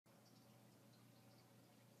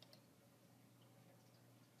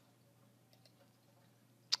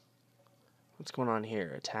What's going on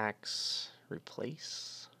here? Attacks,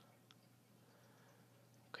 replace.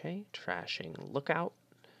 Okay, trashing, lookout,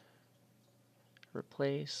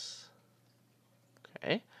 replace.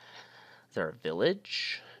 Okay. Is there a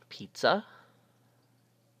village? Pizza.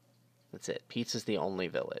 That's it. Pizza's the only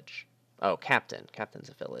village. Oh, captain. Captain's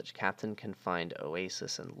a village. Captain can find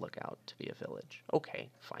oasis and lookout to be a village. Okay,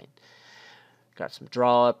 fine. Got some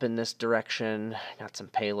draw up in this direction. Got some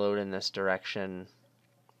payload in this direction.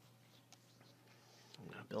 I'm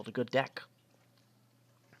going to build a good deck.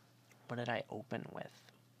 What did I open with?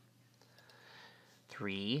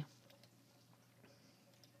 3.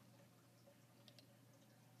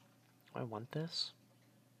 Do I want this?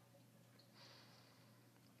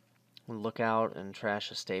 We'll look out and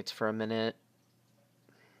trash estates for a minute.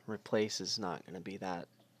 Replace is not going to be that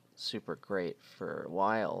super great for a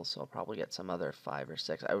while, so I'll probably get some other 5 or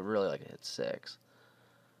 6. I would really like to hit 6.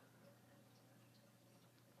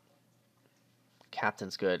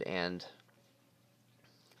 Captain's good and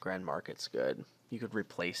Grand Market's good. You could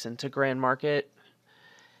replace into Grand Market,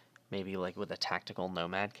 maybe like with a tactical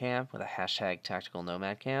nomad camp, with a hashtag tactical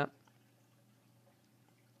nomad camp.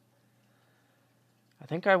 I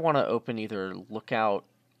think I want to open either Lookout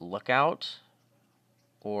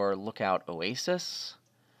or Lookout Oasis.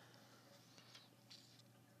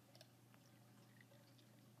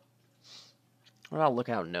 What about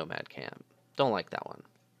Lookout Nomad Camp? Don't like that one.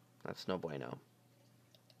 That's no bueno.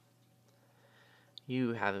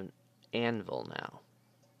 You have an anvil now.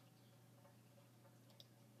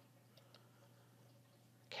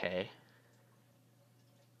 Okay.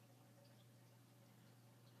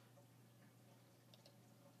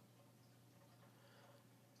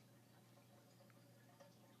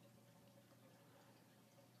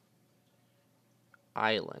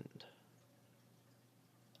 Island.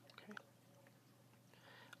 Okay.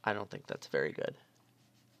 I don't think that's very good.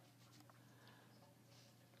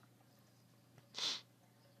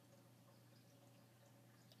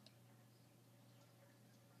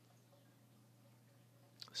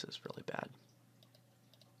 This is really bad.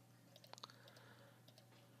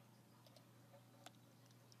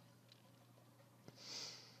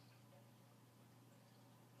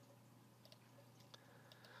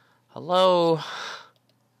 Hello?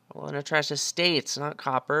 I want to trash estates, not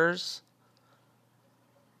coppers.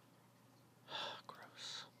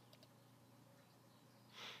 Gross.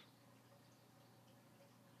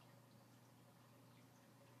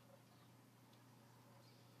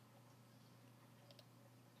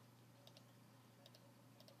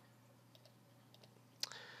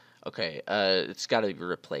 Okay, it's got to be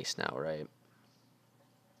replaced now, right?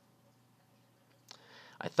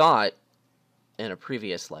 I thought in a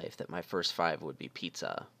previous life that my first 5 would be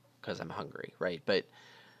pizza because I'm hungry, right? But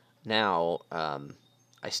now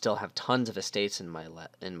I still have tons of estates in my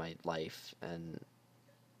life, and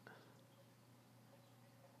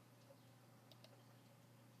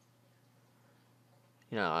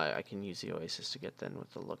you know I can use the oasis to get then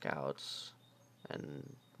with the lookouts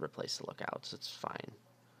and replace the lookouts. It's fine.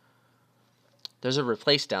 There's a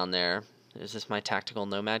replace down there. Is this my tactical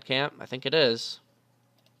nomad camp? I think it is.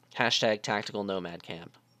 Hashtag tactical nomad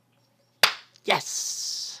camp.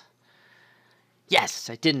 Yes! Yes,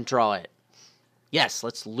 I didn't draw it. Yes,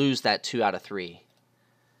 let's lose that 2 out of 3.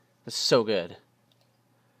 That's so good. I'm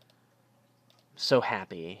so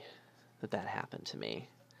happy that that happened to me.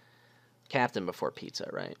 Captain before pizza,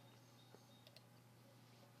 right?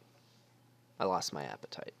 I lost my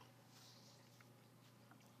appetite.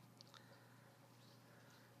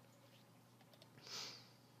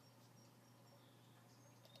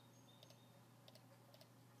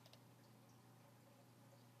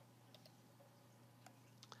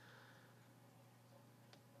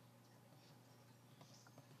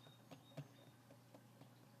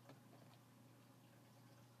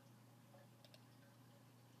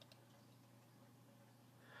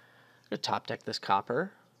 I could top deck this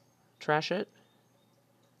copper, trash it.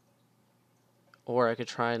 Or I could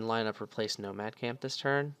try and line up replace Nomad Camp this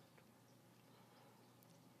turn.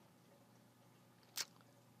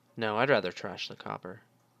 No, I'd rather trash the copper.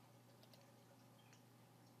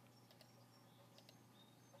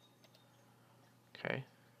 Okay.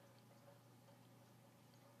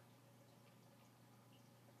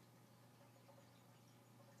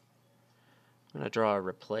 I'm going to draw a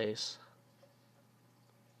replace.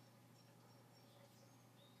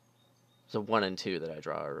 It's a 1 and 2 that I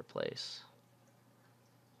draw a replace.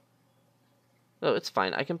 Oh, it's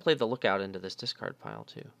fine. I can play the lookout into this discard pile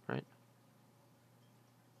too, right?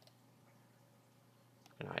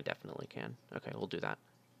 No, I definitely can. Okay, we'll do that.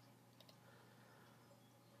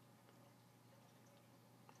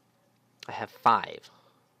 I have 5.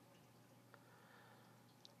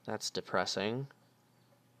 That's depressing.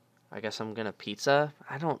 I guess I'm gonna pizza.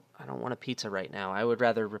 I don't want a pizza right now. I would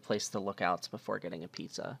rather replace the lookouts before getting a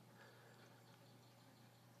pizza.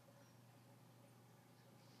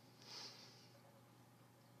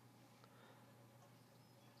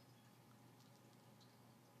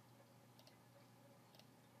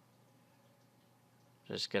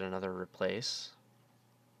 Just get another replace.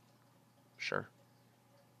 Sure.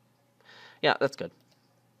 Yeah, that's good.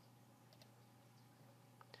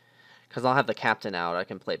 Because I'll have the captain out. I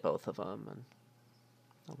can play both of them, and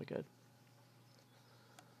that'll be good.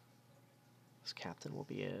 This captain will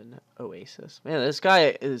be an Oasis. Man, this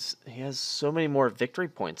guy he has so many more victory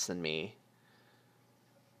points than me.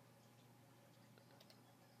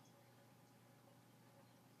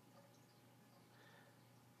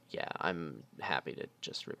 Yeah, I'm happy to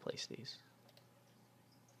just replace these.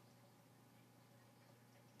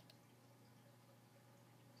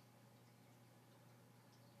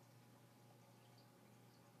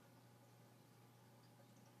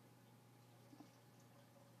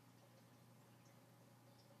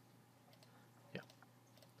 Yeah.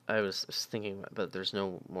 I was thinking, but there's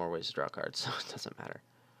no more ways to draw cards, so it doesn't matter.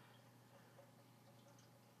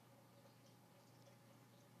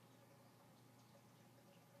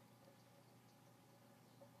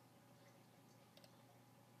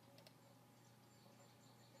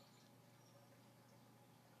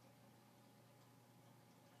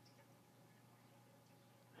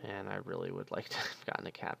 And I really would like to have gotten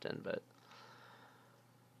a captain, but...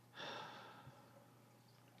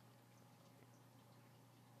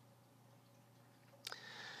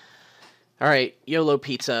 Alright, YOLO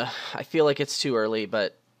pizza. I feel like it's too early,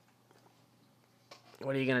 but...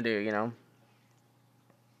 What are you gonna do, you know?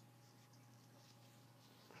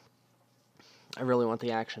 I really want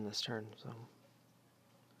the action this turn, so...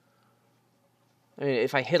 I mean,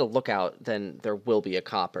 if I hit a lookout, then there will be a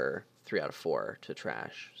copper 3 out of 4 to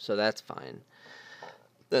trash, so that's fine.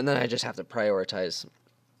 And then I just have to prioritize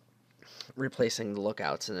replacing the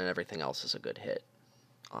lookouts, and then everything else is a good hit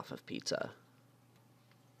off of pizza.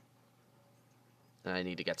 And I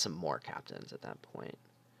need to get some more captains at that point.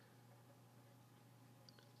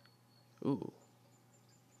 Ooh.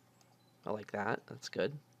 I like that. That's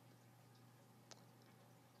good.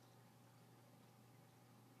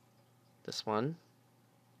 This one.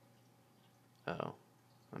 Oh.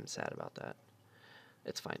 I'm sad about that.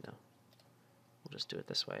 It's fine, though. We'll just do it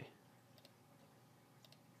this way.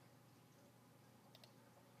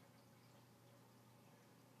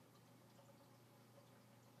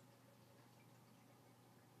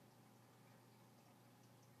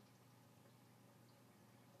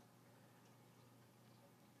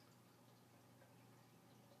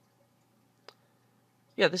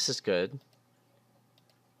 Yeah, this is good.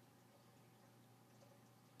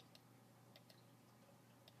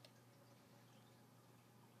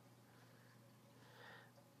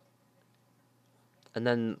 And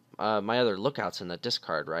then my other lookout's in the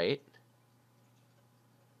discard, right?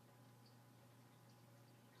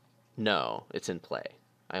 No, it's in play.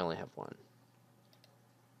 I only have one.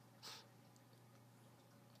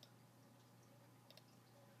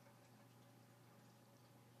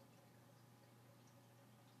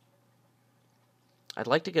 I'd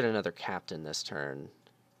like to get another captain this turn.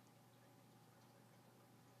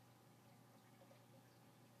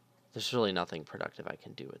 There's really nothing productive I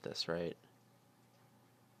can do with this, right?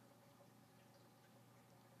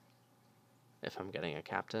 If I'm getting a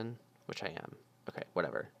captain, which I am. Okay,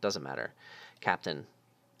 whatever. Doesn't matter. Captain.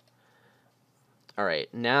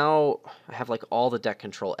 Alright, now I have like all the deck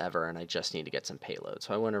control ever, and I just need to get some payload.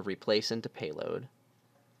 So I want to replace into payload.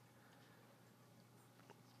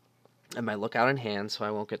 And my lookout in hand, so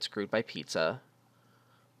I won't get screwed by pizza.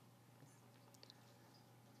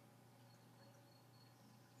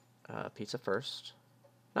 Pizza first.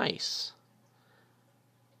 Nice.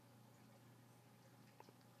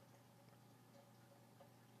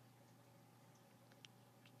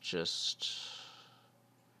 Just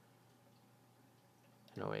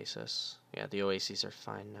an oasis. Yeah, the oases are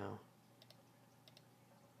fine now.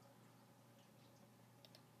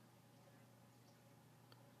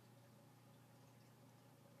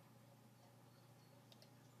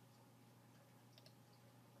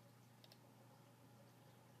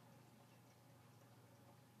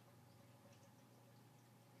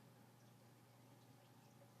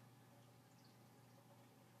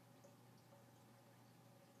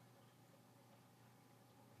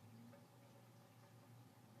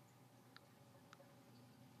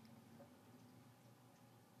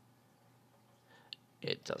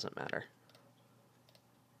 It doesn't matter.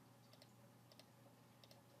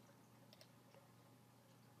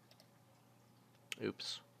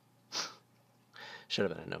 Oops. Should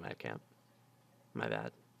have been a nomad camp. My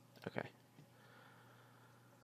bad. Okay.